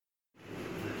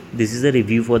This is a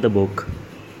review for the book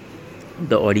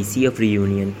The Odyssey of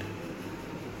Reunion.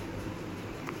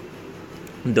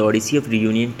 The Odyssey of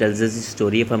Reunion tells us the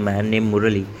story of a man named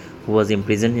Murali who was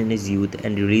imprisoned in his youth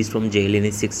and released from jail in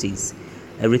his 60s.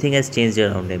 Everything has changed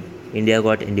around him. India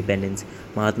got independence,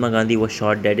 Mahatma Gandhi was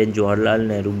shot dead, and Jawaharlal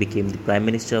Nehru became the Prime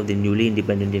Minister of the newly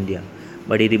independent India.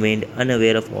 But he remained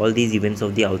unaware of all these events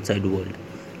of the outside world,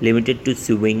 limited to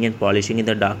sewing and polishing in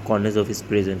the dark corners of his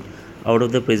prison. Out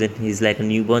of the prison, he is like a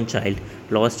newborn child,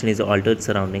 lost in his altered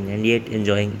surrounding and yet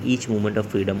enjoying each moment of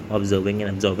freedom, observing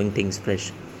and absorbing things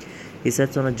fresh. He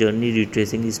sets on a journey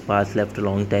retracing his path left a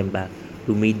long time back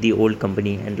to meet the old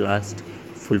company and last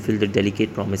fulfill the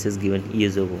delicate promises given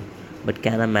years ago. But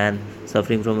can a man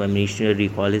suffering from amnesia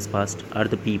recall his past? Are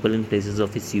the people and places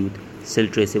of his youth still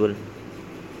traceable?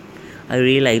 I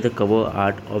really like the cover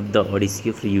art of the Odyssey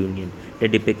of Reunion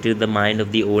that depicted the mind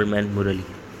of the old man Murali.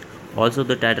 Also,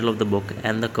 the title of the book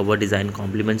and the cover design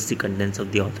complements the contents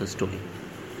of the author's story.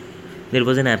 There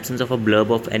was an absence of a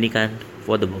blurb of any kind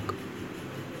for the book.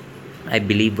 I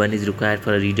believe one is required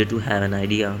for a reader to have an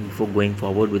idea before going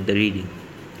forward with the reading.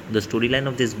 The storyline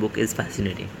of this book is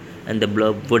fascinating, and the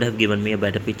blurb would have given me a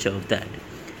better picture of that,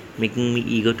 making me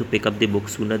eager to pick up the book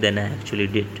sooner than I actually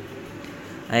did.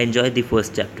 I enjoyed the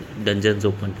first chapter, Dungeons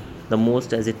Opened, the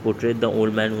most as it portrayed the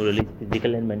old man Murali's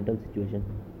physical and mental situation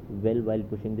well while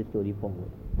pushing the story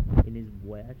forward. In his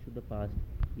voyage to the past,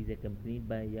 he is accompanied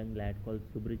by a young lad called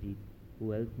Subrajit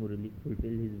who helps Murali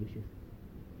fulfill his wishes.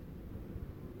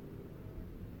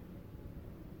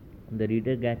 The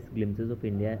reader gets glimpses of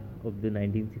India of the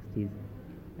 1960s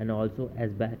and also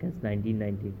as back as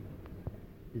 1990.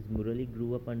 As Murali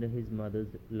grew up under his mother's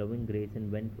loving grace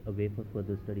and went away for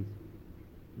further studies.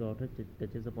 The author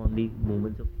touches upon the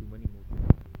moments of human emotion,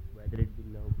 whether it be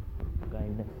love,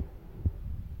 kindness,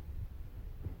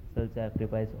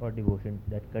 self-sacrifice, or devotion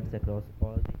that cuts across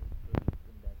all the stories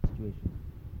in that situation.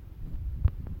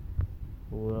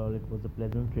 Overall, it was a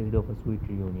pleasant read of a sweet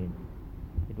reunion.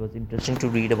 It was interesting to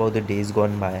read about the days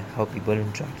gone by, how people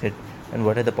interacted, and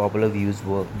what the popular views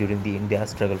were during the India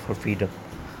struggle for freedom.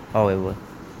 However,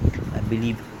 I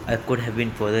believe I could have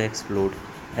been further explored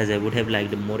as I would have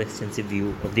liked a more extensive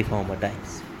view of the former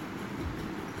times.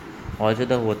 Also,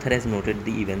 the author has noted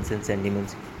the events and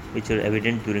sentiments which were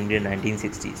evident during the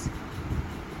 1960s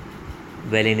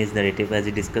well in his narrative as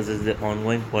he discusses the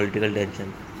ongoing political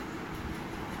tension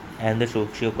and the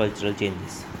socio-cultural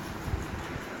changes.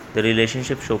 The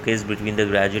relationship showcased between the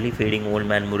gradually fading old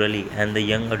man Murali and the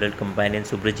young adult companion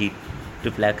Subrajit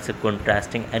reflects a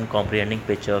contrasting and comprehending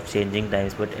picture of changing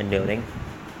times but enduring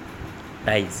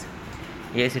ties.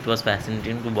 Yes, it was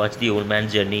fascinating to watch the old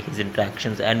man's journey, his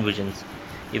interactions and visions.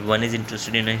 If one is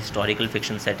interested in a historical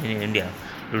fiction set in India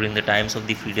during the times of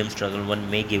the freedom struggle, one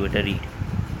may give it a read.